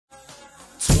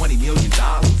$20 million.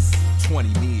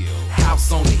 20 mil.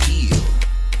 House on the hill.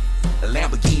 A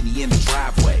Lamborghini in the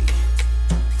driveway.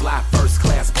 Fly first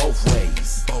class both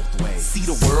ways. Both ways. See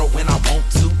the world when I want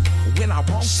to. When I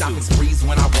want shopping to. Sprees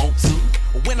when I want to.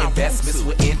 When investments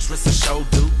with interest a show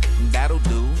do. That'll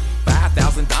do.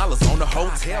 $5,000 on the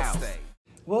hotel stay.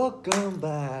 Welcome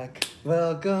back.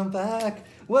 Welcome back.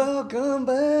 Welcome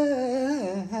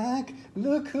back.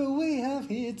 Look who we have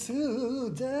here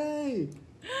today.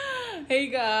 Hey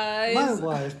guys. My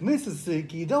wife, Mrs.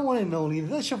 Ziggy, the one and only,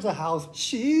 the chef of the house.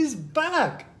 She's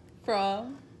back.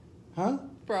 From? Huh?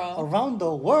 From? Around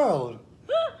the world.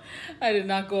 I did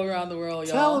not go around the world,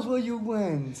 y'all. Tell us where you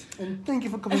went. And thank you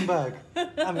for coming back.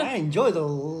 I mean, I enjoyed the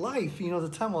life, the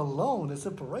time alone, the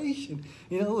separation.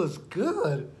 It was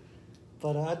good.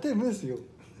 But I did miss you.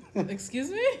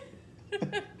 Excuse me?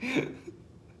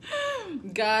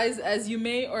 Guys, as you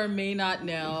may or may not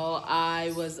know,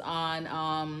 I was on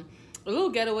a little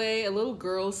getaway, a little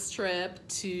girls trip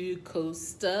to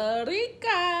Costa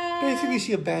Rica. Basically,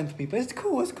 she abandoned me, but it's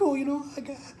cool,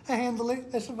 I handled it,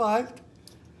 I survived.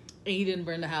 And he didn't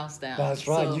burn the house down. That's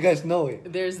right, so you guys know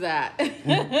it. There's that.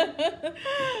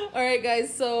 All right,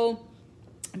 guys, so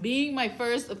being my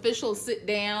first official sit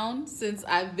down since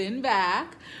I've been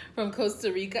back from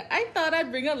Costa Rica, I thought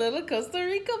I'd bring a little Costa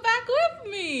Rica back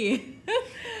with me.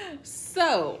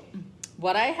 So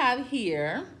what I have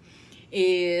here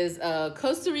is a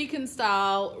Costa Rican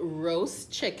style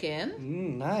roast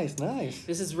chicken. Nice, nice.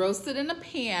 This is roasted in a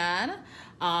pan,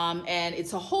 and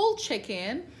it's a whole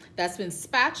chicken that's been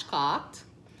spatchcocked.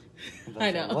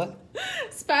 I know. What?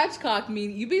 Spatchcock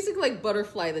means you basically like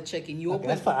butterfly the chicken. You open.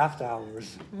 That's for after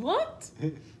hours. What?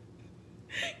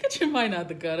 Get your mind out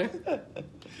the gutter.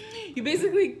 You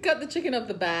basically cut the chicken up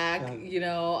the back.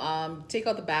 Take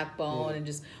out the backbone and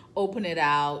just open it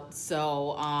out.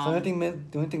 So the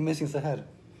only thing missing is the head,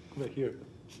 right here.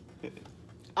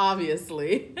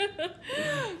 Obviously.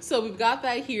 So we've got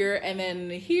that here, and then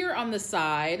here on the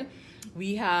side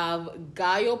we have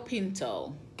gallo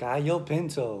pinto. Gallo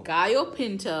pinto. Gallo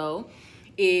pinto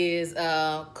is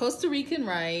Costa Rican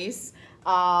rice.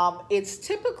 It's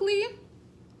typically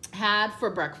had for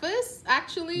breakfast,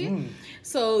 actually.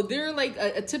 So they're like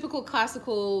a typical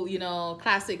classical,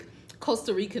 classic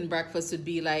Costa Rican breakfast would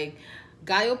be like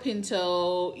gallo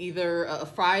pinto, either a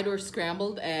fried or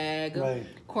scrambled egg, right,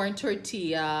 corn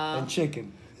tortilla. And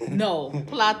chicken. No,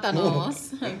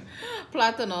 plátanos.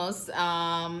 Plátanos,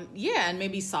 and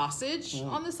maybe sausage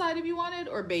on the side if you wanted,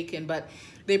 or bacon, but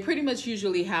they pretty much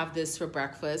usually have this for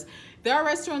breakfast. There are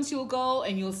restaurants you'll go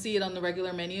and you'll see it on the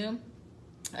regular menu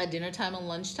at dinner time and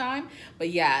lunchtime, but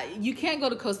yeah, you can't go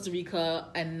to Costa Rica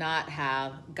and not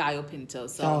have gallo pinto.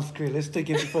 So sounds great. Let's take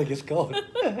it before it gets cold.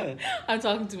 I'm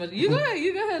talking too much. You go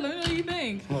ahead. Let me know what you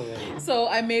think. Okay. So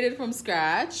I made it from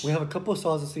scratch. We have a couple of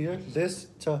sauces here.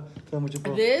 Tell them what you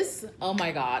brought. This, oh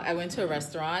my God, I went to a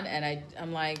restaurant and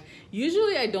I'm like,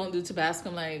 usually I don't do Tabasco.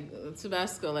 I'm like,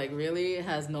 Tabasco, like really? It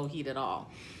has no heat at all.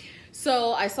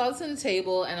 So I saw this on the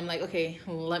table and I'm like, okay,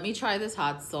 let me try this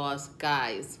hot sauce.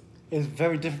 Guys, it's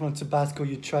very different from Tabasco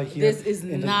you try here. This is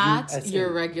not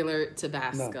your regular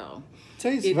Tabasco. No.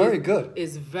 Tastes very good.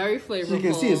 It's very flavorful. So you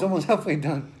can see it's almost halfway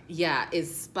done. Yeah, it's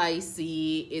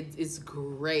spicy. It's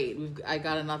great. I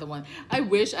got another one. I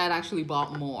wish I'd actually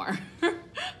bought more. I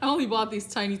only bought these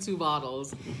tiny 2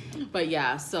 bottles. But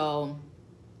yeah, so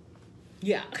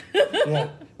yeah.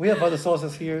 Yeah, we have other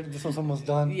sauces here. This one's almost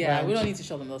done. Yeah, we don't need to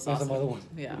show them those sauces. There's some other one.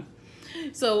 Yeah.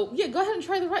 So yeah, go ahead and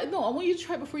try the rice. No, I want you to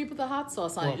try it before you put the hot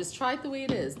sauce on it. Just try it the way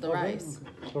it is, the rice.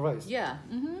 Okay. The rice. Yeah.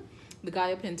 The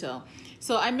gallo pinto.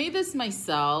 So I made this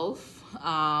myself.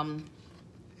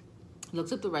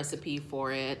 Looked up the recipe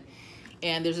for it,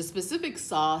 and there's a specific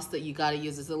sauce that you got to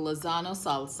use. It's a Lozano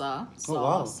salsa sauce. Oh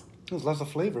wow, there's lots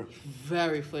of flavor.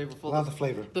 Very flavorful. Lots of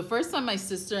flavor. The first time my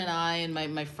sister and I and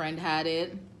my friend had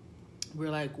it, we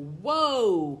were like,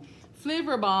 whoa,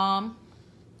 flavor bomb.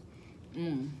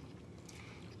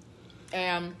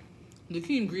 And the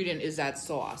key ingredient is that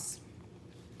sauce,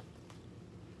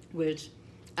 which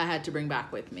I had to bring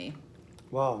back with me.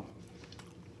 Wow.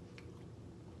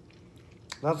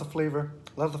 Lots of flavor.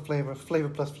 Lots of flavor. Flavor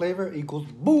plus flavor equals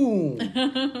boom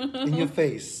in your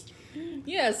face.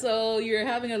 Yeah, so you're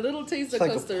having a little taste of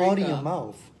Costa Rica. It's like a party in your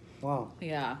mouth. Wow.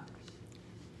 Yeah.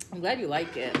 I'm glad you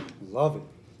like it. Love it.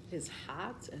 It's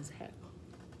hot as heck.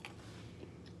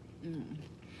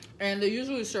 And they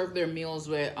usually serve their meals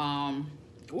with,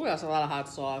 ooh, that's a lot of hot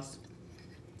sauce.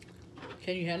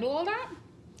 Can you handle all that?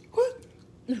 What?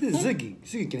 This is Ziggy.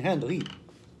 Ziggy can handle heat.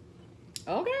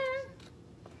 Okay.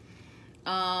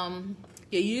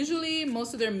 Yeah, usually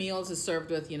most of their meals is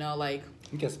served with, like...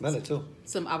 You can smell it too.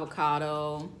 Some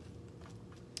avocado.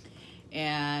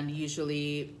 and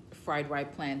usually fried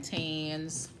ripe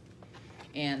plantains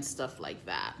and stuff like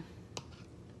that.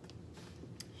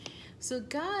 So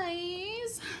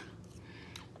guys,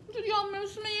 did y'all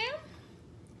miss me?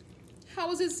 How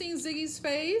was it seeing Ziggy's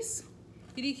face?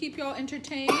 Did he keep y'all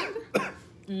entertained?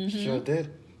 Sure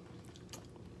did.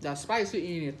 That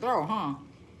spicy in your throat, huh?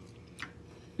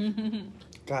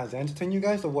 Guys, I entertain you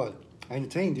guys or what? I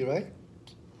entertained you, right?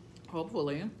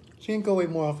 Hopefully. She can go away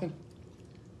more often.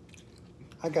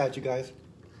 I got you guys.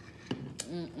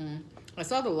 I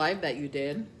saw the live that you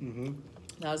did. Mm-hmm.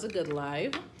 That was a good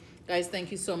live. Guys,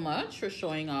 thank you so much for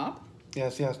showing up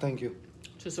Yes, thank you.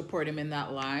 to support him in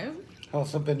that live. I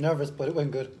was a bit nervous, but it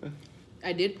went good.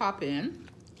 I did pop in.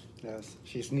 Yes,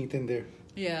 she sneaked in there.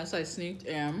 Yes, I sneaked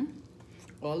in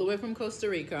all the way from Costa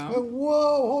Rica. Oh,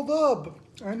 whoa, hold up.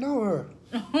 I know her.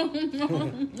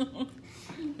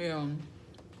 Yeah.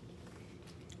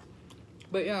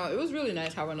 But yeah, it was really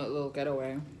nice having a little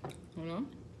getaway, you know?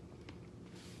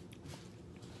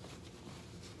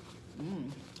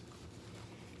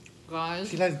 Guys.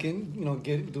 She likes getting,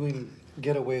 doing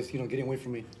getaways, getting away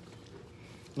from me.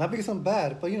 Not because I'm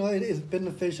bad, but it's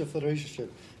beneficial for the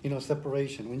relationship.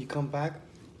 Separation. When you come back,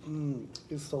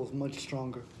 it's so much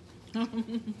stronger.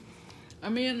 I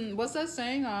mean, what's that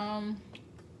saying?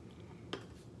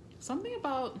 Something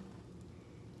about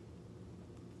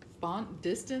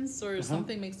distance or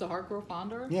something makes the heart grow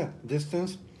fonder. Yeah,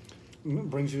 distance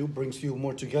brings you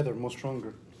more together, more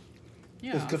stronger.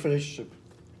 Yeah. It's good for the relationship.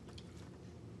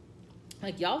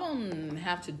 Like, y'all don't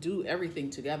have to do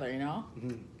everything together, you know?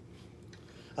 Mm-hmm.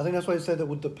 I think that's why I said that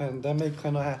with the pandemic,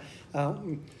 kind of,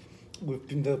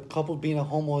 with the couple being at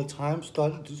home all the time,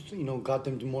 got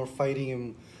them to more fighting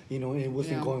and, it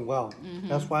wasn't going well. Mm-hmm.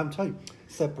 That's why I'm telling you,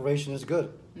 separation is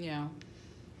good. Yeah.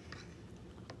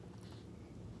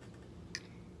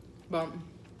 But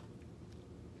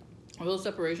although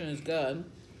separation is good,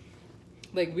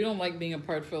 like, we don't like being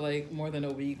apart for, like, more than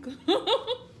a week.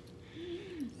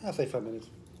 I'll say 5 minutes.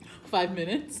 5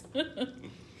 minutes?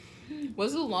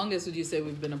 What's the longest would you say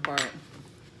we've been apart?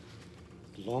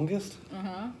 Longest?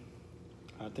 Uh-huh.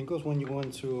 I think it was when you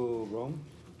went to Rome.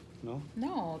 No?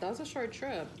 No, that was a short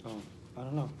trip. Oh, I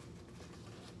don't know.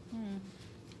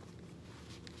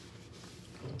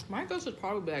 My guess would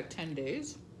probably be like 10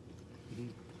 days.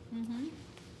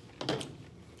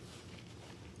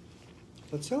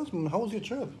 But tell me, how was your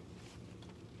trip?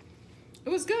 It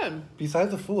was good.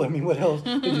 Besides the food, I mean, what else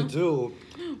did you do?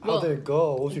 How did it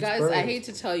go? What was your Guys, experience? I hate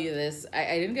to tell you this.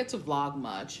 I didn't get to vlog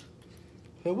much.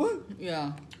 Hey, what?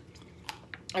 Yeah.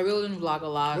 I really didn't vlog a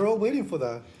lot. We're all waiting for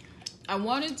that. I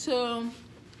wanted to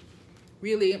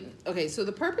really... Okay, so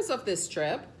the purpose of this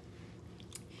trip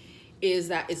is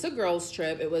that it's a girls'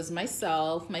 trip. It was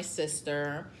myself, my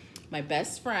sister, my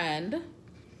best friend,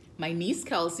 my niece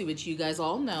Kelsey, which you guys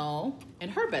all know,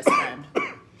 and her best friend.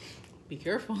 Be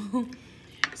careful.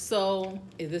 So,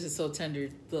 this is so tender,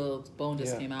 the bone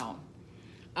just came out.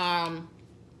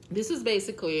 This is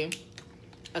basically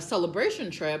a celebration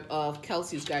trip of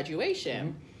Kelsey's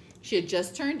graduation. She had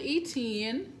just turned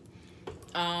 18,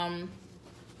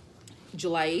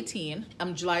 July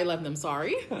 11th, I'm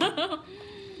sorry.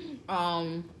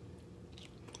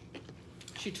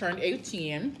 She turned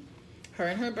 18. Her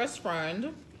and her best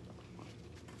friend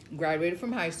graduated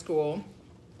from high school.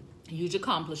 Huge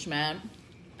accomplishment.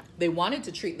 They wanted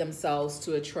to treat themselves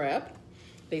to a trip.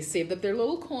 They saved up their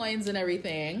little coins and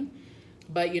everything.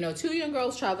 But, two young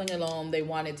girls traveling alone, they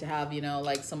wanted to have,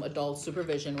 like some adult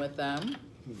supervision with them.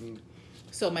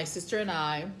 So my sister and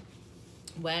I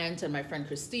went, and my friend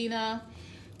Christina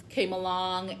came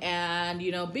along, and,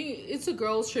 it's a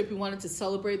girls' trip. We wanted to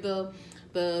celebrate the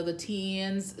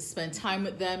teens, spend time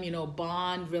with them,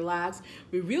 bond, relax.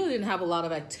 We really didn't have a lot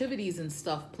of activities and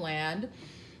stuff planned.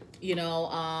 The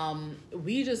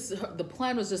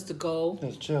plan was just to go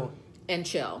Just chill. and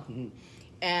chill.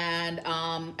 And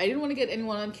I didn't want to get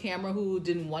anyone on camera who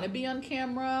didn't want to be on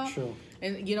camera. Sure.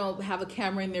 And, have a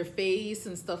camera in their face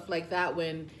and stuff like that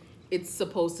when it's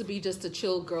supposed to be just a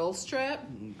chill girls trip.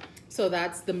 So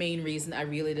that's the main reason I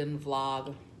really didn't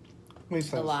vlog Makes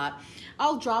sense. a lot.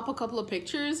 I'll drop a couple of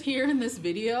pictures here in this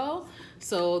video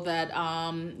so that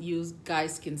you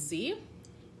guys can see.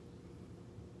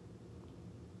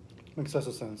 Makes lots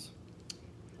of sense.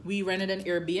 We rented an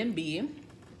Airbnb,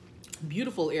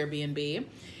 beautiful Airbnb.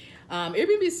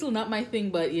 Airbnb is still not my thing,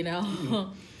 but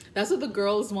that's what the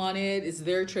girls wanted. It's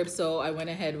their trip, so I went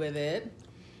ahead with it.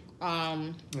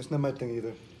 It's not my thing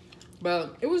either.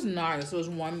 But it was nice. It was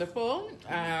wonderful.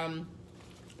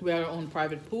 We had our own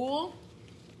private pool.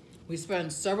 We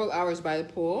spent several hours by the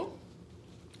pool.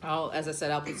 As I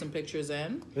said, I'll put some pictures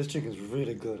in. This chicken's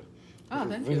really good. Oh,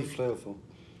 thank really you. flavorful.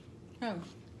 Yeah.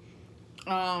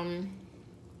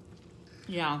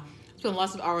 Yeah. Spent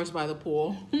lots of hours by the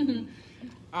pool.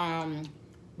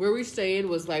 Where we stayed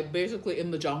was like basically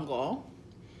in the jungle.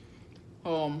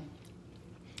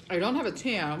 I don't have a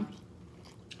tan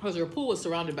because your pool was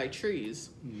surrounded by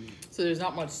trees, so there's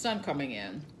not much sun coming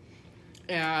in.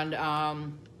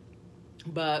 And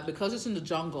but because it's in the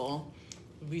jungle,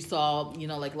 we saw, you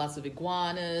know, like lots of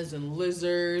iguanas and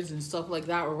lizards and stuff like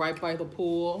that were right by the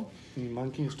pool.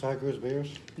 Monkeys, tigers,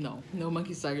 bears. No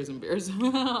monkeys, tigers, and bears.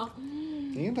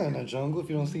 You ain't in the jungle if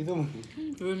you don't see them.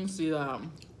 We didn't see that.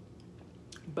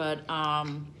 But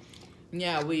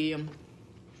yeah, we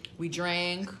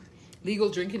drank. Legal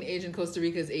drinking age in Costa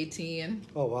Rica is 18.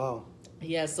 Oh wow.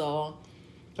 Yeah, so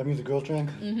That means the girls drank.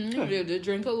 we did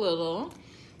drink a little.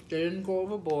 They didn't go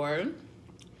overboard.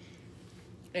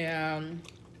 And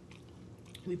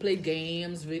we played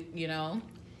games, you know,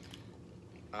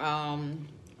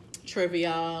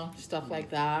 trivia, stuff like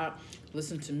that.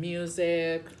 Listened to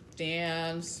music,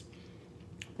 dance.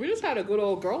 We just had a good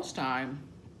old girls' time,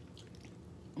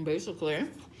 basically.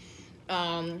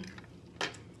 I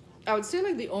would say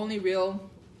like the only real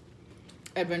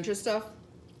adventure stuff,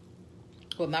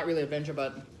 well, not really adventure,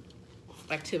 but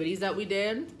activities that we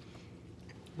did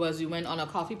was we went on a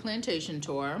coffee plantation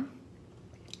tour.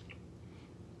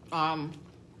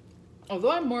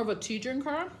 Although I'm more of a tea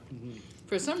drinker,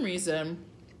 for some reason,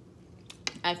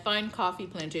 I find coffee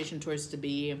plantation tours to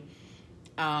be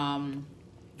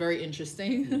very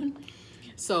interesting.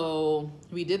 So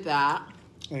we did that.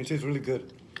 And it tastes really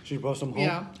good. She brought some home.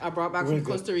 Yeah, I brought back Really some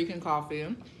good. Costa Rican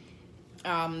coffee.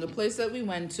 The place that we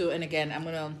went to, and again,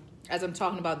 as I'm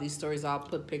talking about these stories, I'll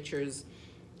put pictures,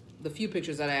 the few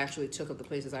pictures that I actually took of the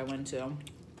places I went to.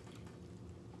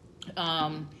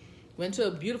 Went to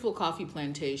a beautiful coffee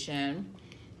plantation.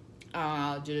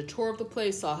 Did a tour of the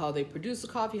place, saw how they produce the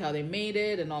coffee, how they made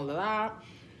it, and all of that.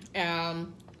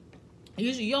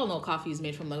 Usually, you all know coffee is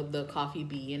made from the coffee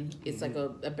bean. It's like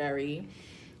a berry.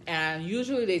 And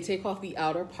usually they take off the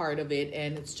outer part of it,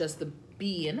 and it's just the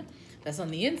bean that's on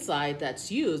the inside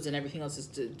that's used, and everything else is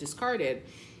discarded.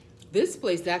 This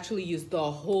place, they actually use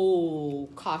the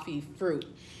whole coffee fruit.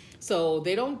 So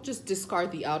they don't just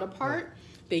discard the outer part.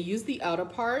 They use the outer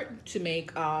part to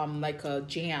make like a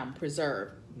jam preserve,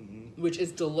 which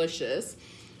is delicious.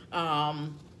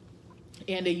 And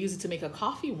they use it to make a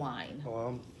coffee wine,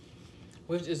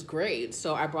 which is great.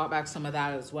 So I brought back some of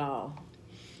that as well.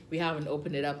 We haven't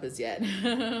opened it up as yet.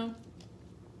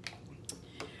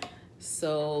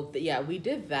 So yeah, we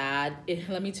did that.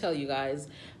 Let me tell you guys,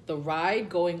 the ride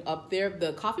going up there,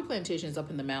 the coffee plantation is up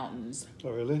in the mountains. Oh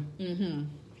really?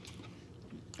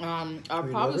 I'll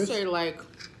probably say like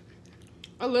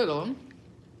a little,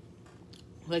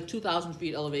 like 2,000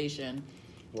 feet elevation.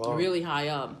 Wow. Really high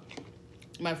up.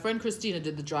 My friend Christina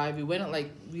did the drive.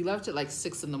 We left at like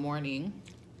 6 in the morning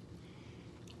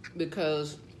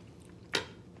because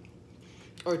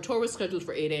our tour was scheduled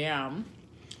for 8 a.m.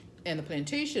 and the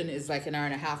plantation is like an hour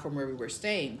and a half from where we were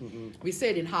staying. We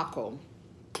stayed in Jaco,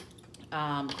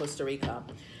 Costa Rica.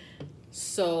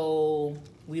 So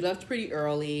we left pretty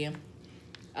early.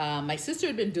 My sister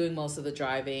had been doing most of the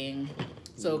driving.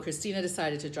 So Christina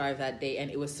decided to drive that day,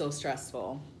 and it was so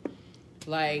stressful.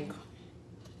 Like,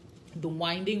 the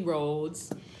winding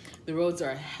roads, the roads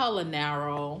are hella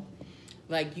narrow.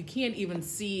 Like, you can't even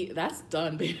see, that's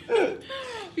done, baby.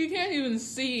 You can't even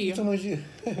see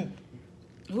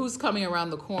who's coming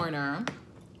around the corner.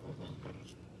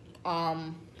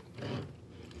 You're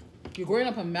going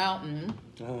up a mountain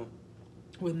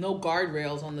with no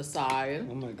guardrails on the side.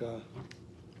 Oh my God.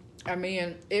 I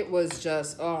mean, it was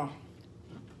just,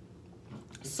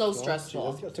 so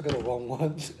stressful. I took it the wrong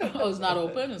one. Oh, it's not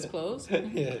open? It's closed?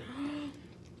 Yeah.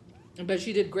 But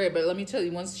she did great. But let me tell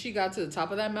you, once she got to the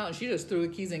top of that mountain, she just threw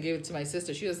the keys and gave it to my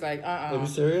sister. She was like, Are you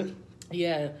serious?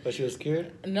 Yeah. But she was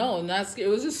scared? No, not scared.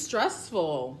 It was just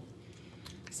stressful.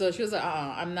 So she was like,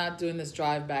 I'm not doing this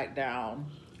drive back down.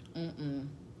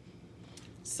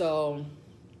 So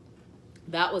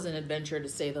that was an adventure, to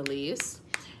say the least.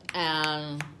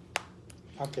 And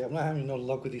Okay, I'm not having no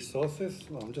luck with these sauces.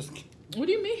 No, I'm just kidding. what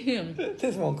do you mean?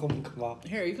 This won't come out.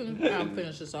 Here, you can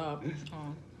finish this up.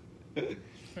 Here.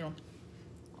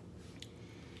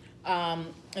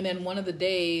 And then one of the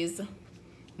days,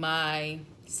 my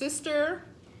sister,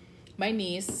 my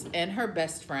niece, and her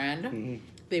best friend,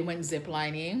 they went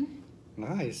ziplining.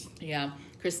 Nice. Yeah.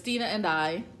 Christina and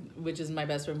I, which is my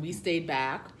best friend, we stayed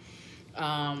back.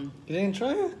 You didn't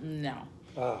try it? No.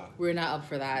 Ah. We're not up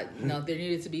for that. No, there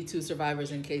needed to be 2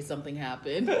 survivors in case something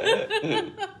happened.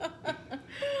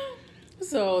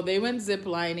 So they went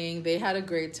ziplining. They had a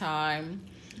great time.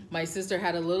 my sister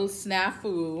had a little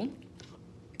snafu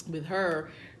with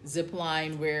her zip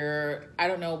line where I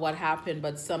don't know what happened,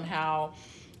 but somehow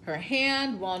her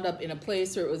hand wound up in a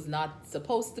place where it was not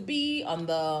supposed to be on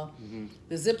the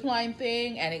zip line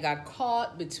thing, and it got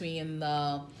caught between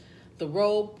the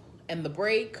rope and the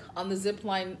brake on the zip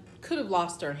line. Could have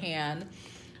lost her hand,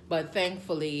 but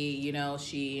thankfully, you know,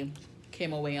 she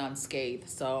came away unscathed,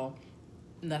 so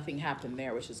nothing happened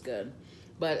there, which is good.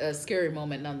 But a scary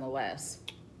moment nonetheless.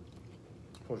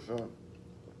 For sure.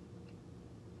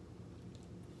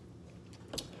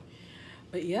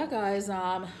 But yeah, guys,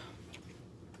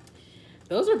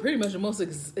 those are pretty much the most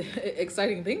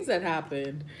exciting things that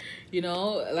happened. You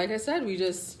know, like I said, we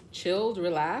just chilled,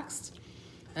 relaxed.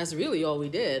 That's really all we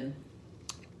did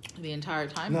the entire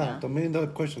time. Now, the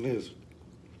 $1,000,000 question is,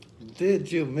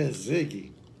 did you miss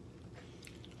Ziggy?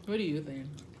 What do you think?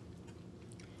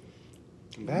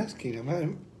 I'm asking him,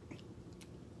 man.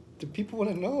 The people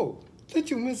want to know. Did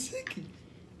you miss Ziggy?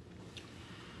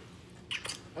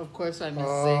 Of course I miss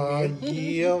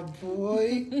Ziggy. Yeah,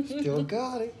 boy. Still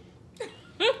got it.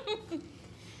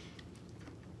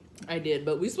 I did,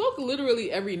 but we spoke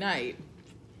literally every night.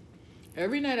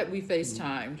 Every night that we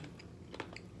FaceTimed.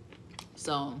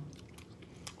 So,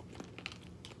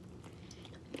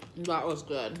 that was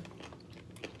good.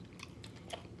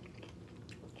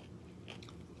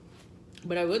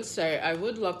 But I would say, I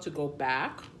would love to go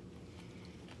back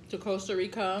to Costa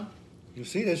Rica. You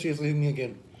see that she's leaving me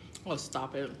again. Oh,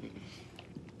 stop it.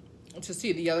 To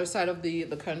see the other side of the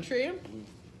country.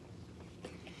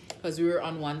 Because we were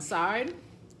on one side.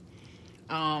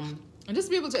 And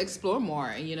just be able to explore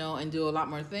more, you know, and do a lot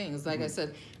more things. Like I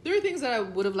said, there are things that I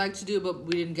would have liked to do, but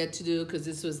we didn't get to do because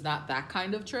this was not that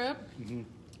kind of trip.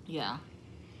 Yeah.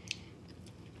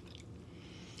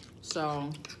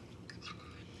 So,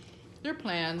 there are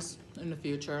plans in the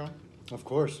future. Of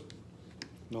course.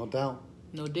 No doubt.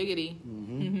 No diggity.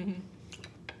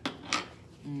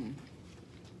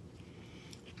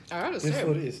 I gotta This say,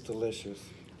 food is delicious.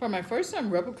 for my first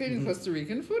time replicating Costa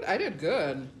Rican food, I did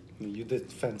good. You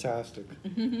did fantastic.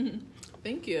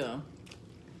 Thank you.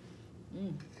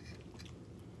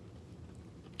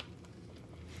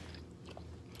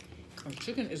 The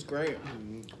chicken is great.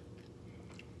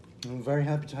 I'm very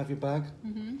happy to have you back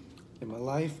in my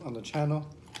life, on the channel.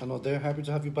 I know they're happy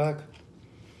to have you back.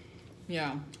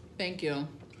 Yeah, thank you.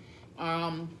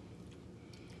 I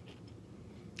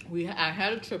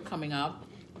had a trip coming up,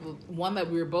 one that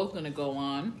we were both gonna go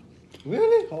on.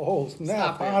 Really? Oh,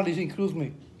 snap. Stop it. Finally, she includes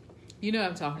me. You know what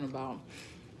I'm talking about.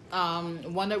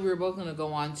 One that we were both gonna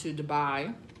go on to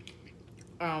Dubai.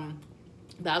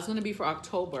 That's gonna be for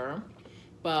October,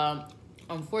 but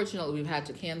unfortunately we've had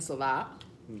to cancel that.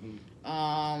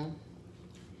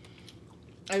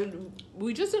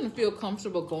 We just didn't feel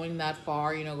comfortable going that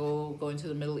far, you know, going to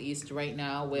the Middle East right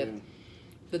now with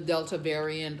the Delta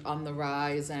variant on the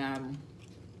rise and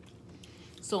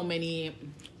so many,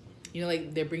 you know,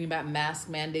 like they're bringing back mask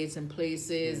mandates in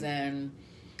places and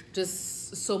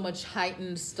just so much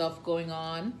heightened stuff going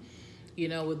on, you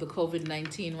know, with the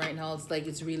COVID-19 right now. It's like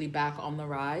it's really back on the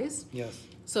rise. Yes.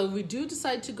 So if we do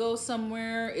decide to go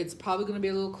somewhere, it's probably going to be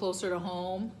a little closer to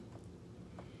home.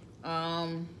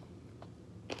 I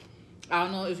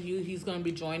don't know if he's going to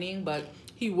be joining, but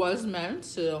he was meant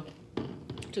to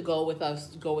go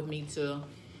with me to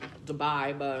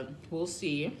Dubai, but we'll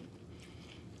see.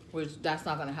 Which that's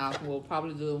not going to happen. We'll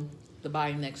probably do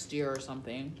Dubai next year or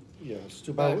something. Yeah,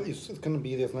 Dubai, it's going to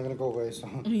be there. It's not going to go away. So.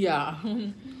 Yeah.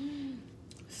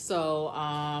 So,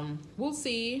 we'll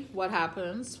see what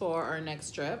happens for our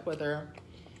next trip, where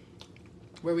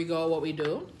we go, what we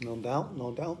do. No doubt,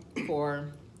 no doubt.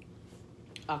 For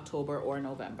October or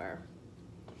November.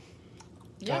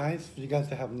 Yeah. Guys, if you guys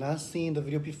have not seen the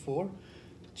video before,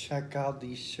 check out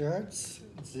these shirts.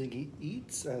 Ziggy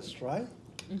Eats, that's right.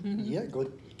 Yeah,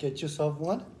 go get yourself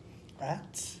one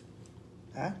at.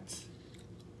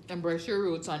 Embrace Your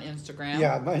Roots on Instagram.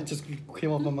 Yeah, mine just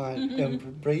came off my mind.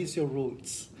 Embrace Your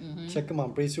Roots. Check them out,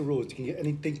 Embrace Your Roots. You can get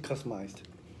anything customized.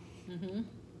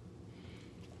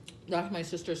 That's my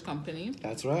sister's company.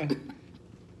 That's right.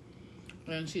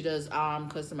 And she does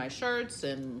customized shirts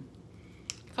and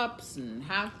cups and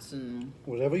hats and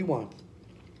Whatever you want.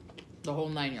 the whole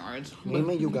 9 yards. Name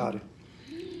it, you got it.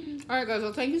 All right, guys.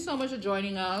 Well, thank you so much for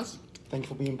joining us. Thanks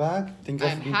for being back. Thanks for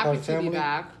I'm being part happy of the to be family.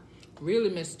 back. Really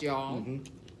missed y'all.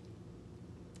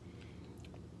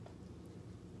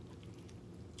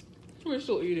 We're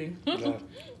still eating. Yeah.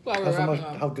 While we're That's how, wrapping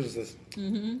much, up. how good is this?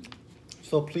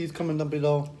 So please comment down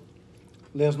below.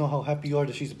 Let us know how happy you are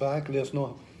that she's back. Let us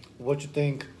know what you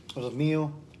think of the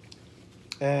meal.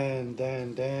 And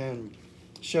then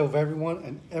share with everyone.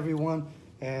 And everyone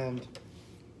And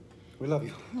we love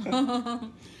you.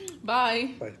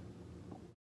 Bye. Bye.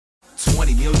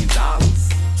 $20 million,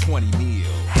 20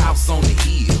 mil, house on the